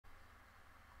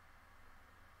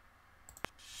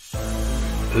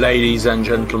Ladies and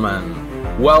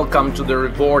gentlemen, welcome to the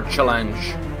Reward Challenge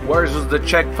versus the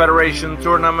Czech Federation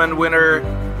Tournament winner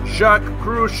Jacques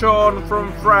Cruchon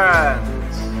from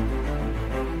France.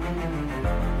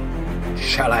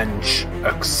 Challenge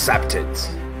accepted.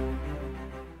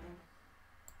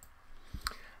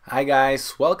 Hi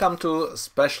guys, welcome to a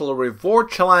special reward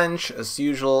challenge as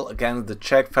usual against the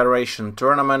Czech Federation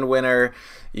Tournament winner.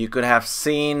 You could have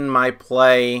seen my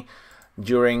play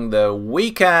during the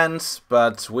weekend,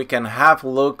 but we can have a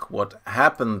look what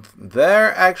happened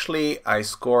there. Actually, I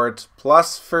scored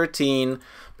plus 13,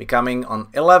 becoming on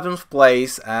 11th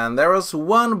place, and there was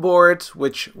one board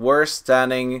which were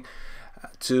standing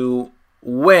to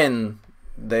win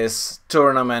this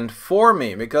tournament for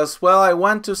me, because, well, I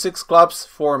went to 6 clubs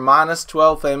for minus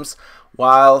 12 imps,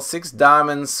 while 6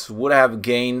 diamonds would have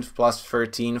gained plus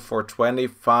 13 for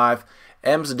 25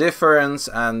 imps difference,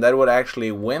 and that would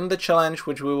actually win the challenge,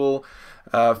 which we will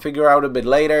figure out a bit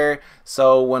later.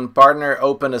 So when partner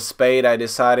opened a spade, I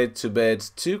decided to bid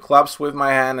 2 clubs with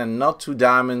my hand and not 2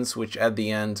 diamonds, which at the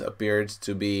end appeared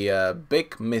to be a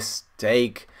big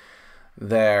mistake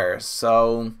there.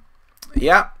 So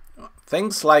yeah,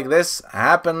 things like this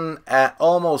happen at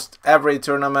almost every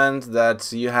tournament,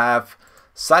 that you have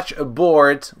such a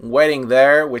board waiting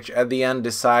there, which at the end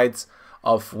decides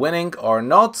of winning or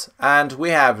not. And we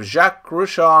have Jacques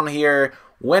Cruchon here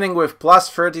winning with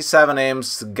plus 37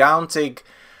 imps, Gauntic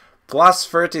plus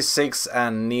 36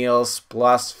 and Niels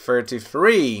plus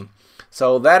 33.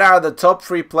 So that are the top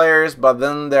 3 players, but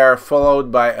then they are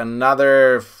followed by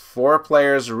another 4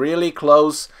 players really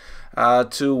close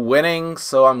to winning.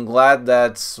 So I'm glad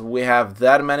that we have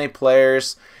that many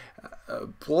players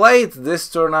played this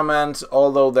tournament,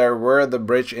 although there were the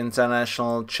Bridge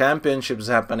International Championships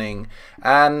happening.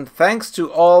 And thanks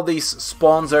to all these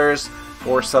sponsors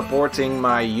for supporting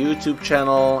my YouTube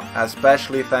channel,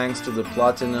 especially thanks to the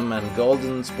Platinum and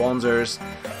Golden sponsors.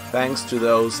 Thanks to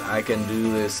those, I can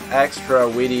do this extra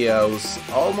videos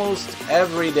almost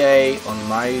every day on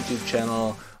my YouTube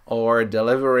channel, or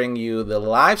delivering you the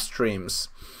live streams.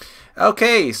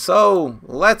 Okay, so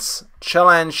let's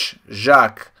challenge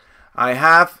Jacques. I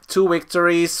have 2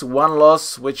 victories, 1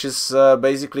 loss, which is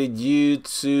basically due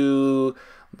to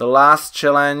the last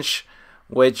challenge,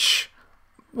 which,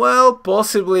 well,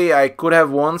 possibly I could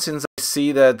have won, since I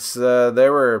see that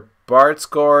there were part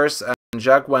scores and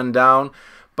Jacques went down,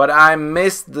 but I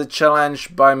missed the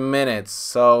challenge by minutes.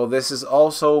 So this is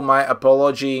also my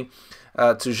apology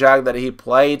to Jacques, that he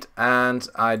played and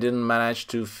I didn't manage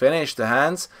to finish the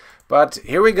hands. But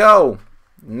here we go.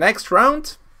 Next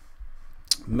round.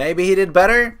 Maybe he did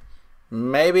better.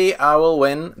 Maybe I will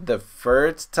win the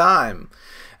 3rd time.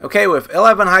 Okay, with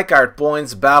 11 high card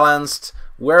points balanced,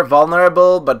 we're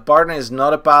vulnerable, but partner is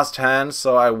not a passed hand,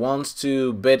 so I want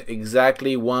to bid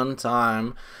exactly 1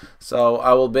 time. So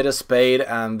I will bid a spade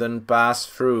and then pass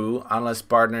through, unless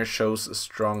partner shows a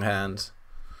strong hand,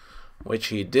 which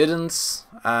he didn't.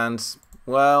 And,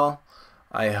 well,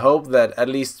 I hope that at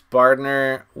least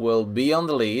partner will be on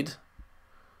the lead,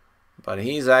 but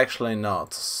he's actually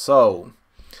not. So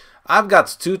I've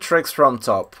got 2 tricks from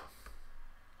top.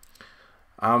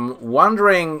 I'm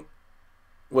wondering,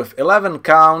 with 11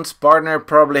 counts, partner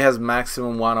probably has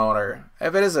maximum 1 honor.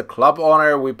 If it is a club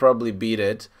honor, we probably beat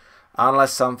it,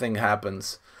 unless something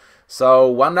happens. So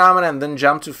 1 diamond and then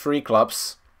jump to 3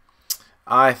 clubs.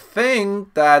 I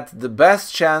think that the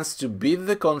best chance to beat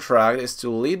the contract is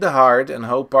to lead the heart and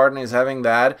hope partner is having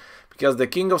that, because the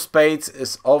king of spades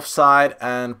is offside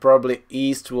and probably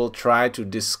East will try to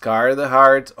discard the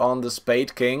heart on the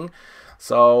spade king.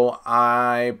 So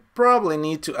I probably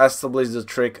need to establish the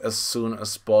trick as soon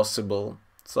as possible.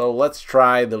 So let's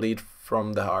try the lead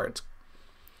from the heart.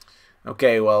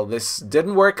 Okay, well, this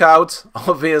didn't work out.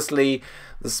 Obviously,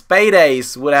 the spade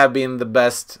ace would have been the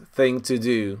best thing to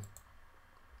do.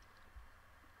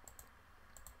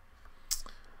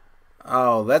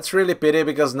 Oh, that's really pity,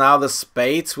 because now the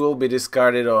spades will be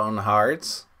discarded on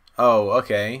hearts. Oh,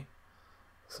 okay.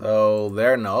 So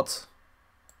they're not.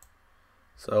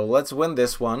 So let's win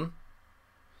this one.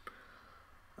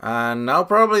 And now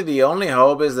probably the only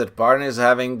hope is that partner is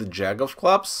having the jack of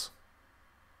clubs.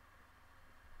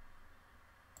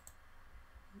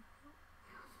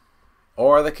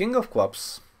 Or the king of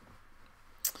clubs.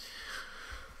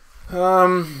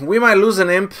 We might lose an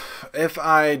imp if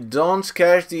I don't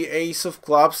catch the ace of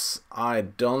clubs. I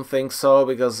don't think so,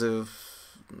 because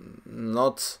if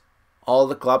not all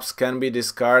the clubs can be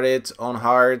discarded on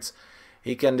hearts,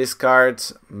 he can discard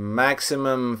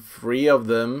maximum 3 of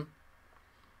them,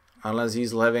 unless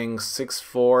he's having 6,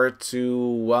 4, 2,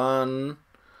 1.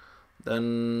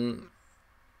 Then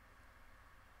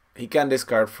he can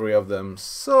discard 3 of them.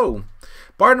 So,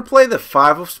 partner played the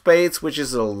 5 of spades, which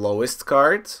is the lowest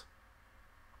card.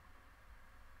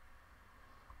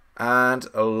 And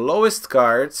a lowest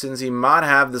card, since he might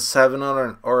have the 7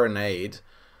 or an 8,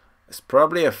 is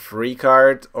probably a 3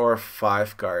 card or a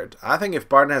 5 card. I think if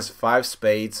partner has 5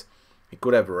 spades, he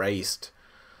could have raised.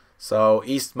 So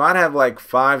East might have like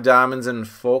 5 diamonds and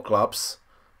 4 clubs,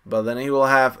 but then he will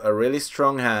have a really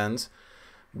strong hand.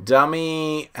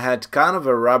 Dummy had kind of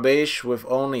a rubbish with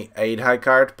only 8 high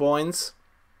card points.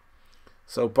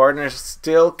 So partner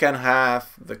still can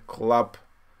have the club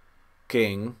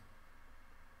king.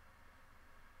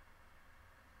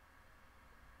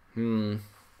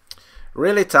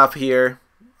 Really tough here.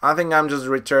 I think I'm just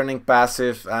returning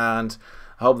passive and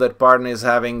hope that partner is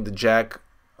having the jack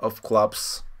of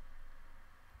clubs.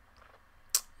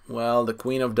 Well, the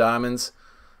queen of diamonds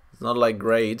is not like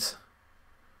great,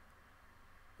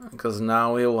 because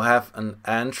now he will have an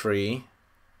entry.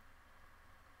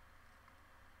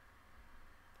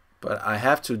 But I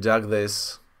have to duck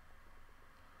this.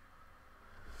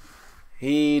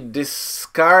 He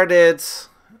discarded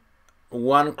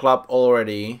 1 club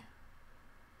already,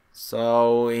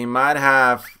 so he might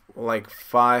have like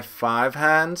 5-5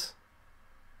 hand.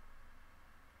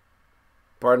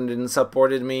 Partner didn't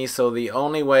supported me, so the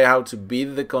only way how to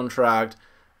beat the contract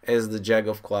is the jack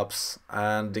of clubs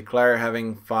and declare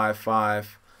having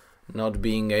 5-5, not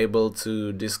being able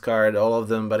to discard all of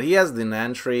them. But he has the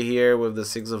entry here with the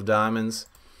 6 of diamonds,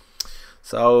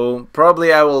 so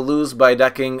probably I will lose by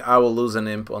ducking. I will lose an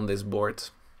imp on this board.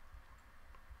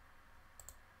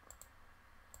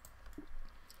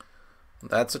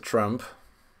 That's a trump.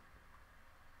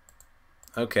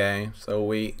 Okay, so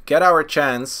we get our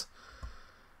chance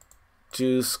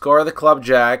to score the club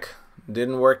jack.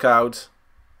 Didn't work out.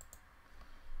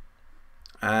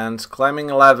 And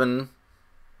climbing 11,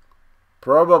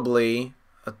 probably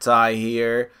a tie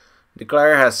here.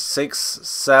 Declare has 6,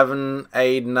 7,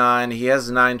 8, 9. He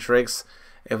has 9 tricks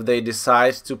if they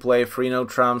decide to play 3 no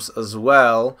trumps as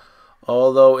well.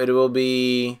 Although it will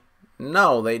be...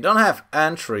 No, they don't have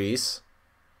entries.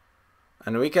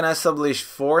 And we can establish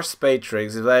 4 spade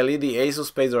tricks. If I lead the ace of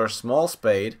spades or a small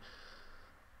spade,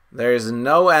 there is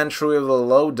no entry with a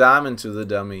low diamond to the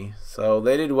dummy. So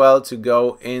they did well to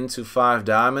go into 5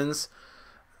 diamonds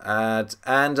and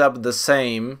end up the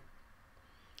same.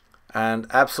 And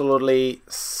absolutely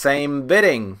same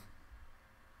bidding.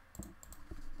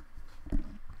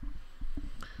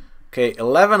 Okay,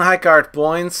 11 high card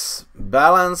points,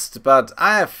 balanced, but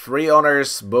I have 3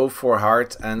 honors both for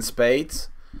heart and spades.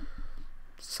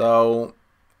 So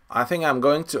I think I'm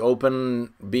going to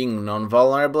open being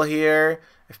non-vulnerable here.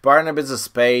 If partner bids a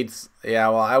spade, yeah,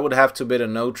 well, I would have to bid a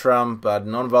no trump, but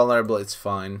non-vulnerable, it's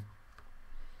fine.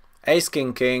 Ace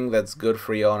king king, that's good,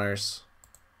 3 honors.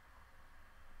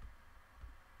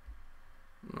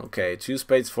 Okay, 2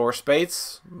 spades, 4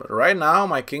 spades. But right now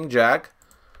my king jack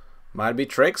might be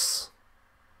tricks.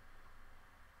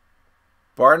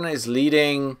 Partner is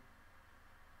leading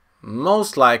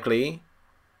most likely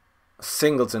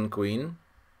singleton queen,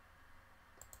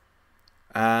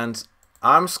 and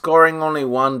I'm scoring only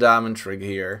 1 diamond trick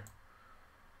here.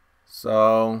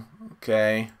 So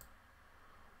okay,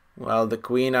 well, the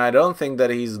queen, I don't think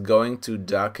that he's going to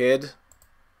duck it.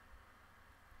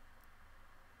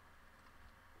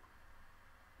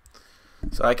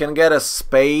 So I can get a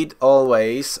spade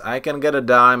always, I can get a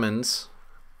diamond,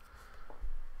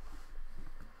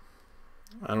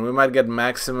 and we might get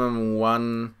maximum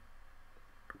one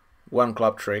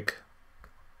club trick.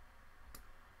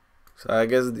 So I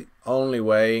guess the only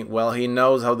way, well, he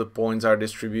knows how the points are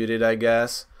distributed, I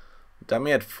guess.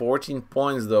 Dummy had 14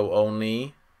 points though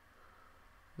only.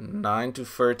 9 to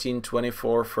 13,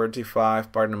 24,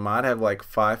 35. Partner might have like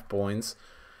 5 points.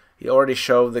 He already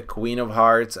showed the queen of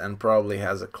hearts and probably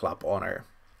has a club honor.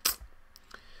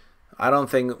 I don't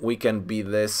think we can beat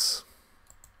this.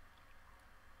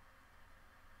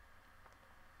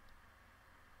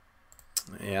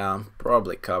 Yeah,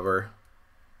 probably cover.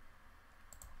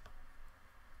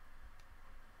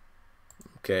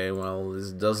 Okay, well,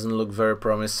 this doesn't look very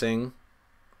promising.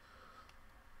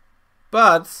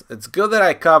 But it's good that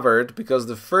I covered, because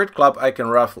the 3rd club I can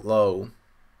ruff low.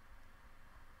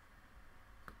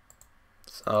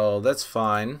 So that's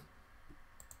fine.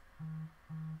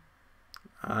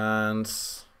 And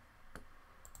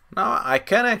now I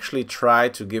can actually try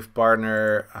to give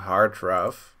partner a hard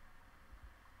ruff.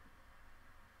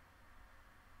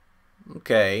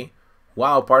 Okay.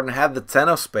 Wow, partner had the 10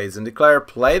 of spades and declare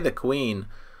play the queen.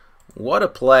 What a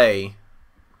play.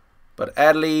 But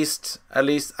at least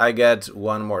I get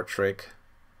 1 more trick.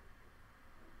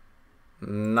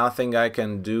 Nothing I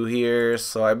can do here,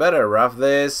 so I better rough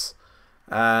this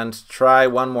and try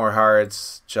one more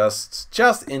hearts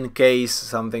just in case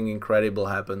something incredible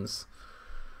happens.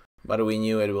 But we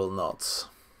knew it will not.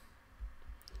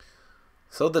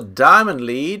 So the diamond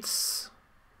leads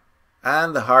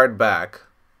and the heart back.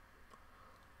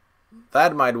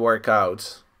 That might work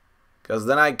out, because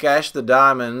then I cash the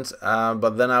diamond,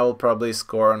 but then I will probably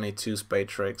score only 2 spade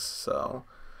tricks. So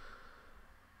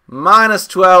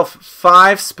 -12,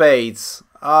 5 spades.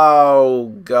 Oh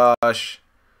gosh,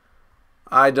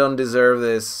 I don't deserve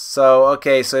this. So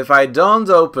okay, so if I don't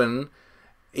open,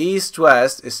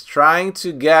 East-West is trying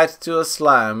to get to a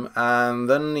slam, and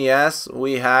then yes,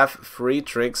 we have 3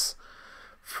 tricks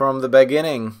from the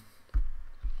beginning.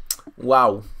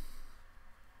 Wow,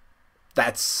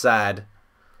 that's sad.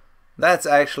 That's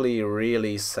actually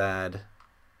really sad.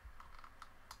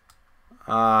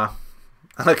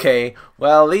 Okay,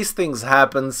 well, these things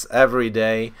happens every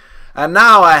day. And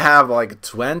now I have like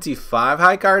 25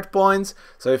 high card points.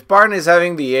 So if partner is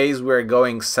having the ace, we're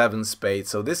going 7 spades.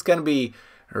 So this can be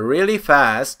really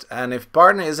fast. And if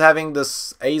partner is having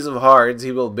this ace of hearts,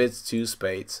 he will bid 2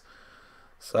 spades.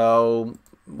 So,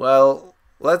 well,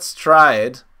 let's try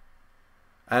it.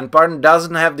 And partner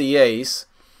doesn't have the ace.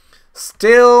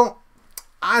 Still,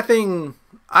 I think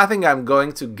I'm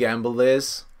going to gamble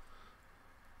this,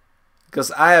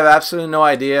 because I have absolutely no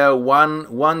idea.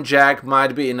 One jack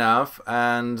might be enough,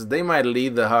 and they might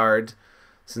lead the heart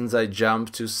since I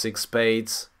jumped to 6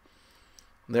 spades.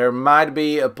 There might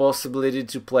be a possibility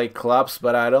to play clubs,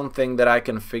 but I don't think that I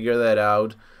can figure that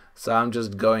out. So I'm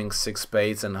just going 6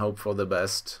 spades and hope for the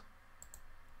best.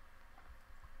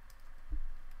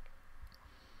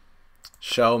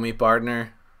 Show me,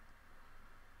 partner.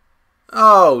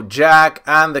 Oh, jack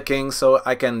and the king, so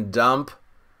I can dump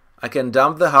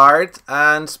the heart,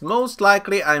 and most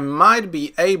likely I might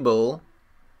be able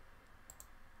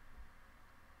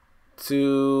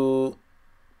to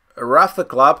rough the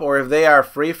club, or if they are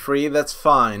free, that's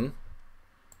fine.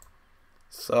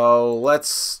 So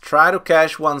let's try to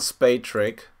cash 1 spade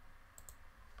trick.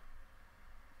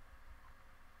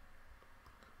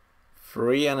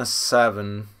 3 and a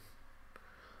 7.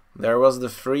 There was the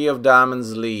 3 of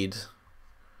diamonds lead.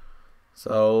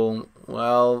 So,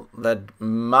 well, that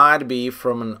might be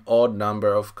from an odd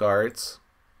number of cards.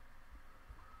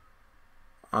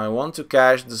 I want to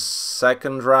cash the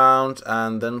second round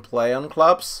and then play on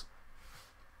clubs.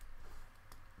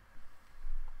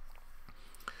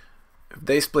 If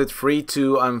they split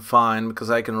 3-2, I'm fine, because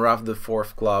I can rough the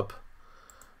 4th club.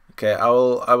 Okay, I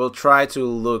will try to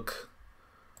look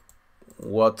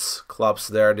what clubs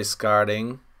they're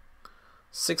discarding.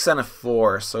 6 and a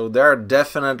 4, so they're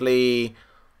definitely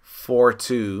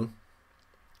 4-2,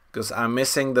 because I'm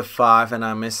missing the 5 and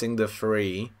I'm missing the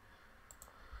 3.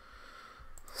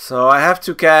 So I have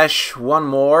to cash 1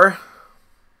 more.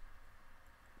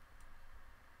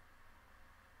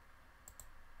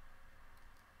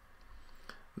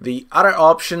 The other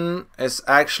option is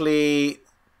actually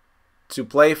to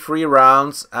play 3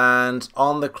 rounds and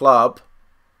on the club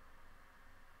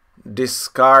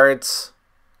discard.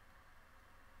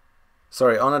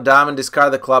 Sorry, on a diamond,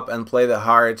 discard the club and play the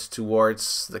heart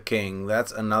towards the king.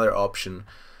 That's another option.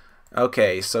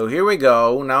 Okay, so here we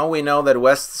go. Now we know that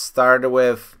West started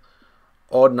with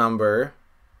odd number.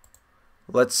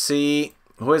 Let's see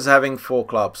who is having 4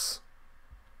 clubs.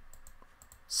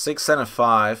 6 and a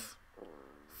 5.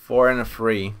 4 and a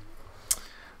 3.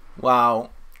 Wow.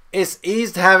 Is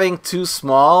East having too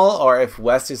small, or if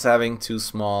West is having too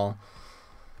small?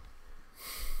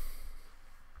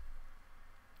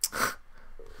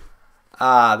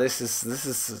 This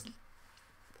is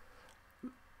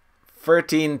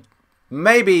 13,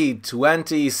 maybe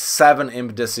 27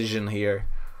 imp decision here.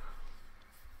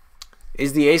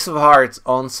 Is the ace of hearts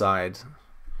onside?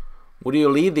 Would you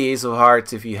lead the ace of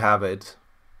hearts if you have it?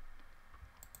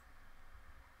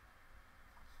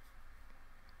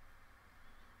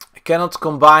 I cannot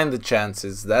combine the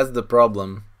chances, that's the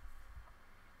problem.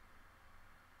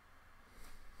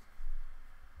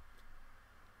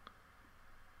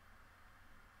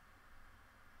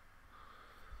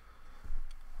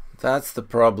 That's the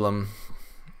problem.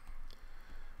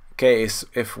 Okay, so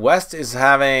if West is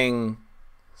having...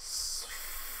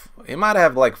 He might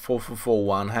have like 4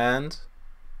 one hand.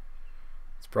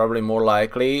 It's probably more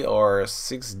likely. Or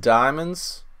 6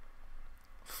 diamonds.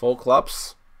 4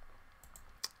 clubs.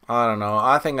 I don't know.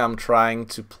 I think I'm trying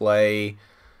to play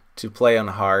on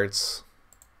hearts.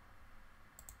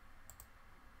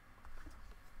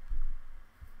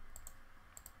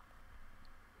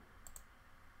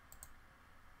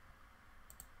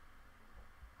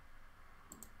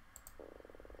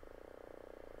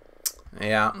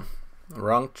 Yeah,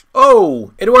 wrong.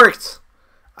 Oh, it worked!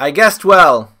 I guessed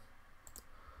well.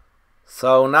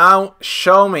 So now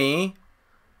show me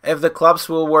if the clubs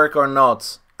will work or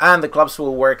not. And the clubs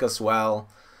will work as well.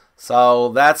 So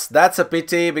that's a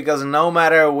pity, because no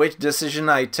matter which decision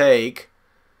I take,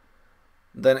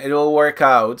 then it will work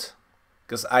out.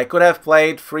 Because I could have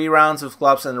played 3 rounds of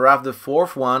clubs and rubbed the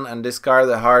 4th one and discard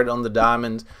the heart on the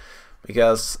diamond,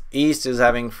 because East is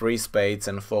having 3 spades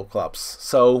and 4 clubs.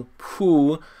 So,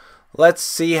 let's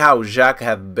see how Jacques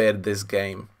have bid this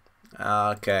game.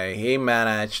 Okay, he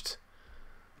managed.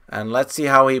 And let's see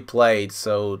how he played.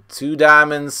 So 2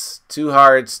 diamonds, 2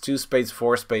 hearts, 2 spades,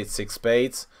 4 spades, 6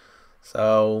 spades.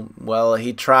 So, well,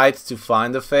 he tried to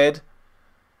find the fid.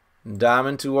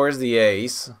 Diamond towards the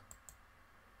ace.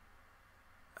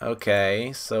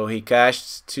 Okay, so he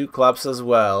cashed 2 clubs as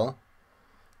well.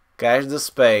 Cashed the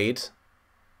spade.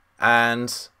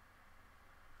 And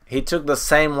he took the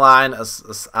same line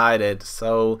as I did.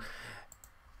 So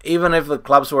even if the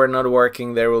clubs were not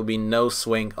working, there will be no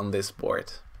swing on this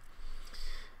board.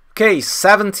 Okay,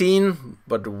 17,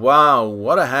 but wow,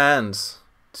 what a hand.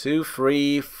 2,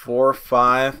 3, 4,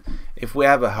 5. If we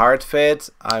have a hard fit,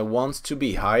 I want to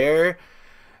be higher.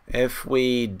 If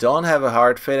we don't have a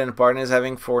hard fit and partner is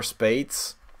having 4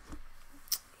 spades,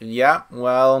 yeah,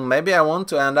 well, maybe I want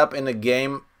to end up in a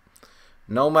game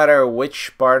no matter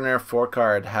which partner 4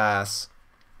 card has.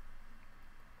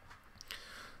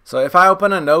 So if I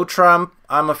open a no trump,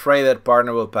 I'm afraid that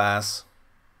partner will pass.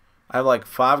 I have like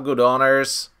 5 good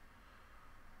honors.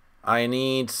 I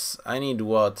need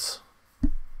what?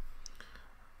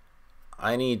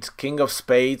 I need king of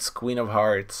spades, queen of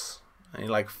hearts. I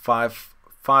need like 5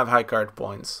 high card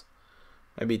points.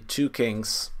 Maybe 2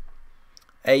 kings.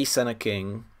 Ace and a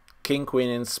king. King, queen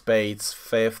in spades,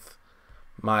 5th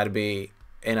might be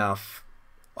enough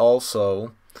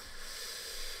also.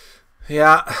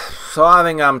 Yeah, so I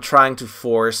think I'm trying to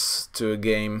force to a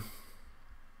game.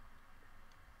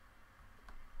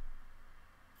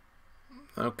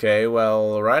 Okay,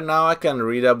 well, right now I can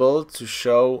redouble to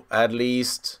show at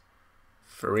least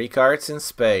 3 cards in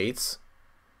spades.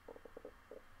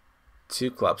 2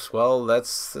 clubs. Well,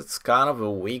 that's kind of a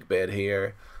weak bid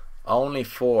here. Only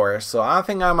 4, so I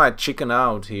think I might chicken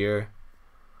out here.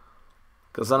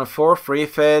 Because on a 4 free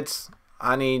fid,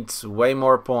 I need way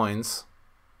more points.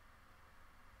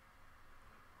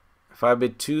 If I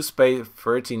bid 2 spades,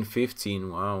 13,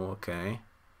 15, wow, okay.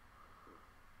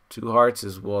 2 hearts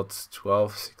is what,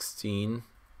 12, 16.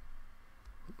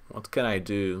 What can I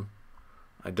do?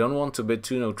 I don't want to bid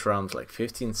 2 no trumps, like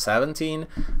 15, 17.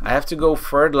 I have to go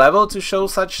 3rd level to show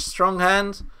such strong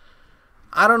hand.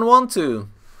 I don't want to.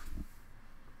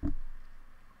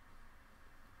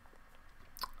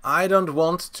 I don't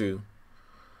want to.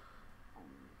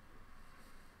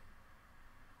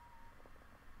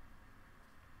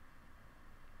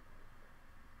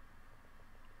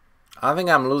 I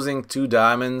think I'm losing 2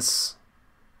 diamonds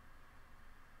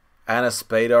and a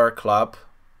spade or a club.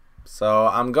 So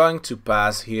I'm going to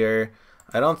pass here.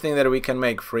 I don't think that we can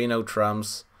make 3 no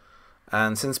trumps.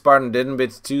 And since partner didn't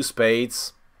bid 2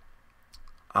 spades,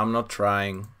 I'm not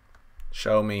trying.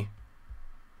 Show me.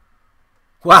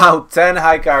 Wow, 10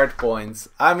 high card points.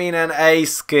 I mean an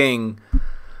ace king.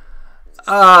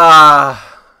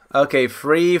 Okay,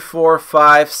 3, 4,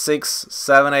 5, 6,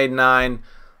 7, 8, 9.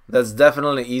 That's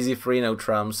definitely easy 3 no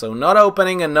trump. So not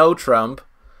opening a no trump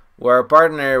where a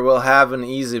partner will have an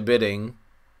easy bidding.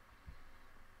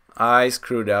 I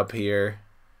screwed up here.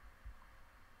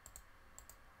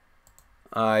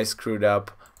 I screwed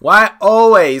up. Why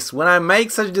always when I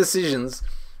make such decisions,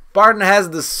 partner has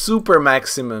the super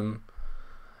maximum?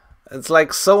 It's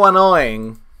like so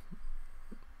annoying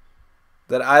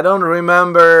that I don't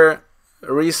remember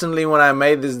recently when I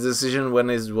made this decision when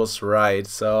it was right.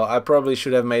 So I probably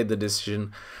should have made the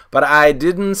decision, but I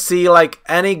didn't see like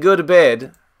any good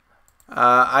bid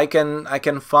I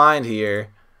can find here.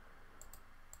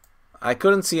 I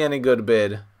couldn't see any good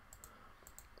bid.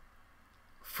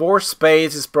 4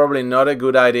 spades is probably not a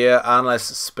good idea unless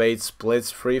spade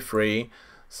splits 3-3.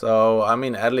 So I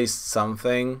mean at least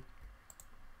something.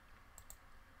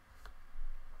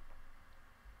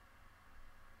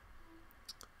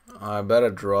 I better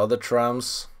draw the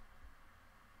trumps.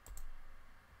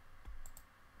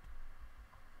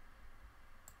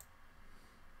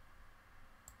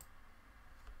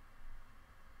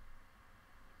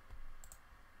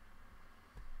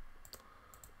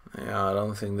 Yeah, I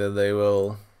don't think that they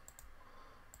will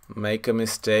make a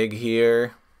mistake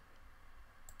here.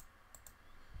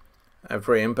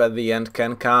 Every imp at the end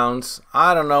can count.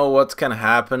 I don't know what can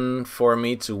happen for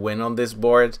me to win on this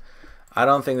board. I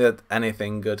don't think that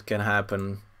anything good can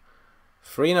happen.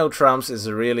 3 no trumps is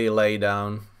really lay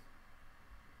down.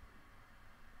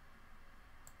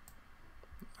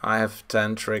 I have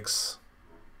 10 tricks.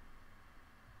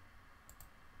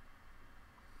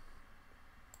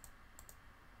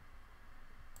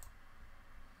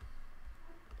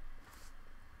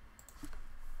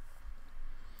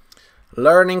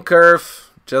 Learning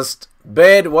curve, just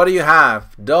bid what do you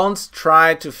have. Don't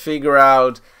try to figure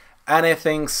out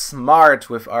anything smart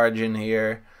with Arjun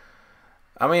here.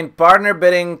 I mean, partner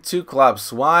bidding 2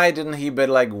 clubs. Why didn't he bid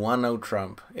like 1 no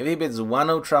trump? If he bids 1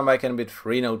 no trump, I can bid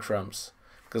 3 no trumps.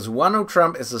 Because 1 no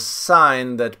trump is a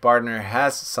sign that partner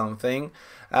has something.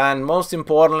 And most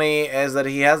importantly is that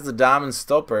he has the diamond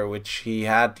stopper, which he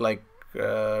had like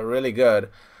really good.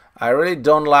 I really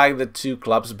don't like the 2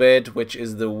 clubs bid, which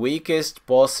is the weakest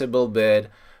possible bid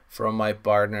from my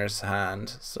partner's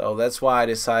hand. So that's why I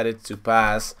decided to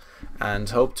pass and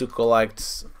hope to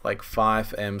collect like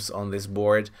 5 imps on this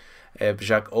board if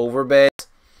Jacques overbid.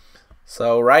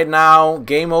 So right now,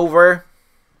 game over.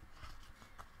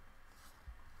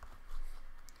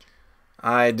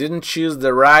 I didn't choose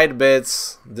the right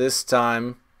bids this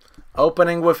time.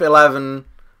 Opening with 11,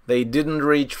 they didn't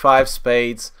reach 5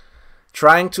 spades.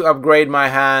 Trying to upgrade my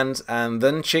hand and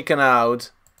then chicken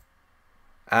out,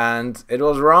 and it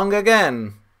was wrong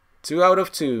again. 2 out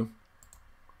of 2.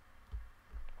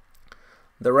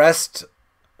 The rest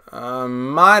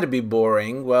might be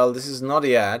boring. Well, this is not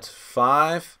yet.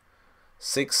 5,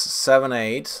 6, 7,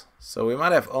 8. So we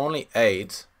might have only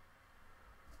 8.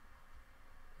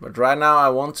 But right now I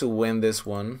want to win this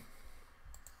one.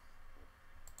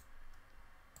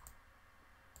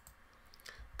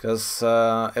 Because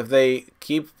if they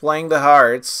keep playing the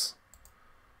hearts,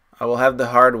 I will have the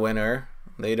heart winner.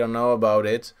 They don't know about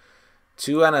it.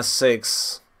 2 and a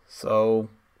 6. So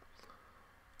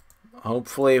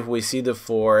hopefully if we see the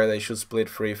 4, they should split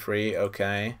 3-3.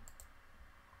 Okay.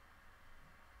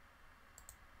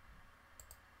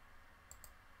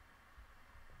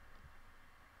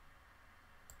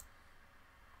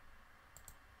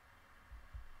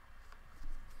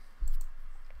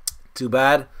 Too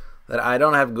bad that I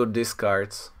don't have good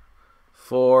discards.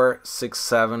 4, 6,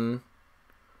 7.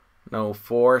 No,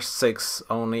 4, 6,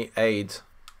 only 8.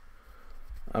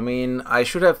 I mean, I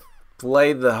should have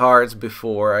played the hearts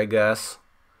before, I guess.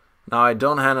 Now I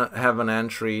don't have an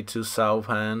entry to south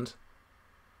hand.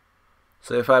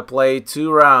 So if I play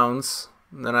 2 rounds,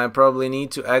 then I probably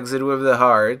need to exit with the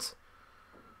heart.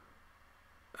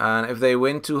 And if they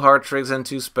win 2 heart tricks and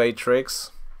 2 spade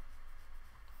tricks,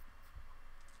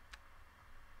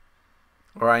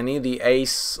 or I need the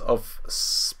ace of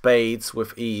spades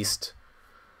with east.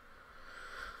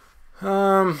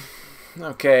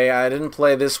 Okay, I didn't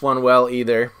play this one well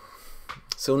either.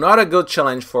 So not a good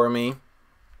challenge for me.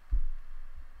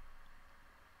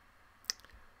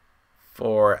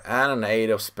 4 and an 8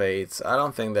 of spades. I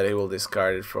don't think that he will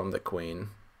discard it from the queen.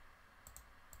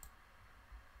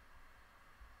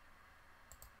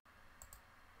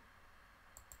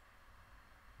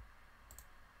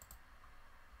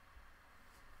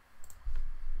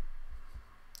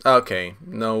 Okay,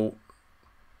 no,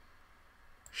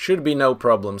 should be no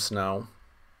problems now.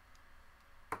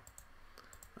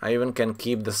 I even can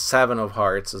keep the 7 of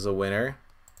hearts as a winner.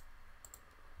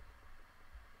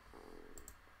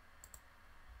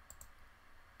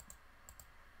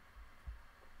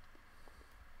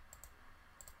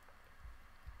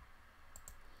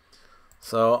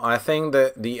 So I think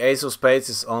that the ace of spades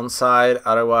is onside,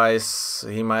 otherwise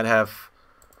he might have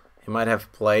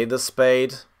played the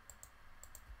spade.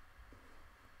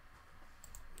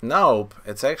 Nope,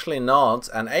 it's actually not,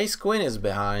 and ace queen is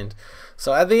behind.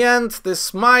 So at the end,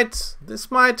 this might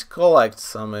collect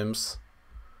some imps.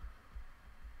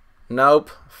 Nope,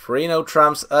 3 no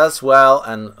trumps as well,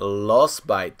 and lost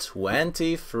by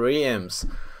 23 imps.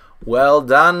 Well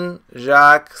done,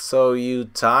 Jacques. So you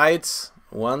tied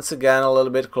once again a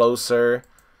little bit closer.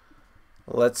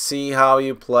 Let's see how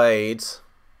you played.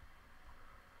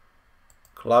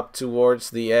 Club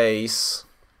towards the ace,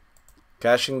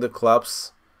 cashing the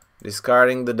clubs.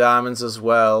 Discarding the diamonds as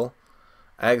well,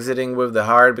 exiting with the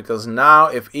heart, because now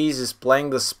if East is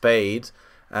playing the spade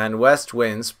and West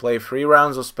wins, play 3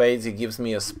 rounds of spades, he gives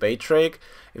me a spade trick.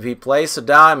 If he plays a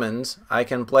diamond, I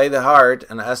can play the heart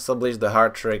and establish the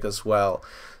heart trick as well.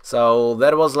 So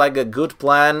that was like a good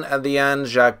plan at the end.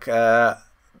 Jacques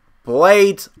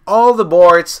played all the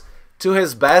boards to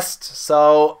his best,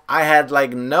 so I had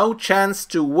like no chance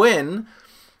to win.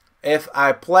 If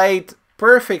I played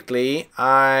perfectly,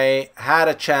 I had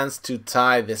a chance to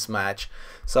tie this match.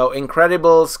 So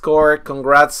incredible score.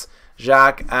 Congrats,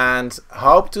 Jacques, and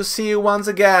hope to see you once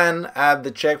again at the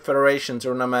Czech Federation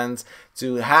tournament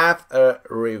to have a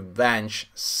revenge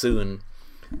soon.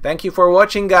 Thank you for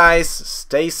watching, guys.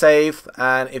 Stay safe,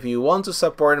 and if you want to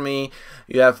support me,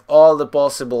 you have all the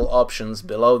possible options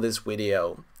below this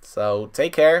video. So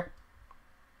take care.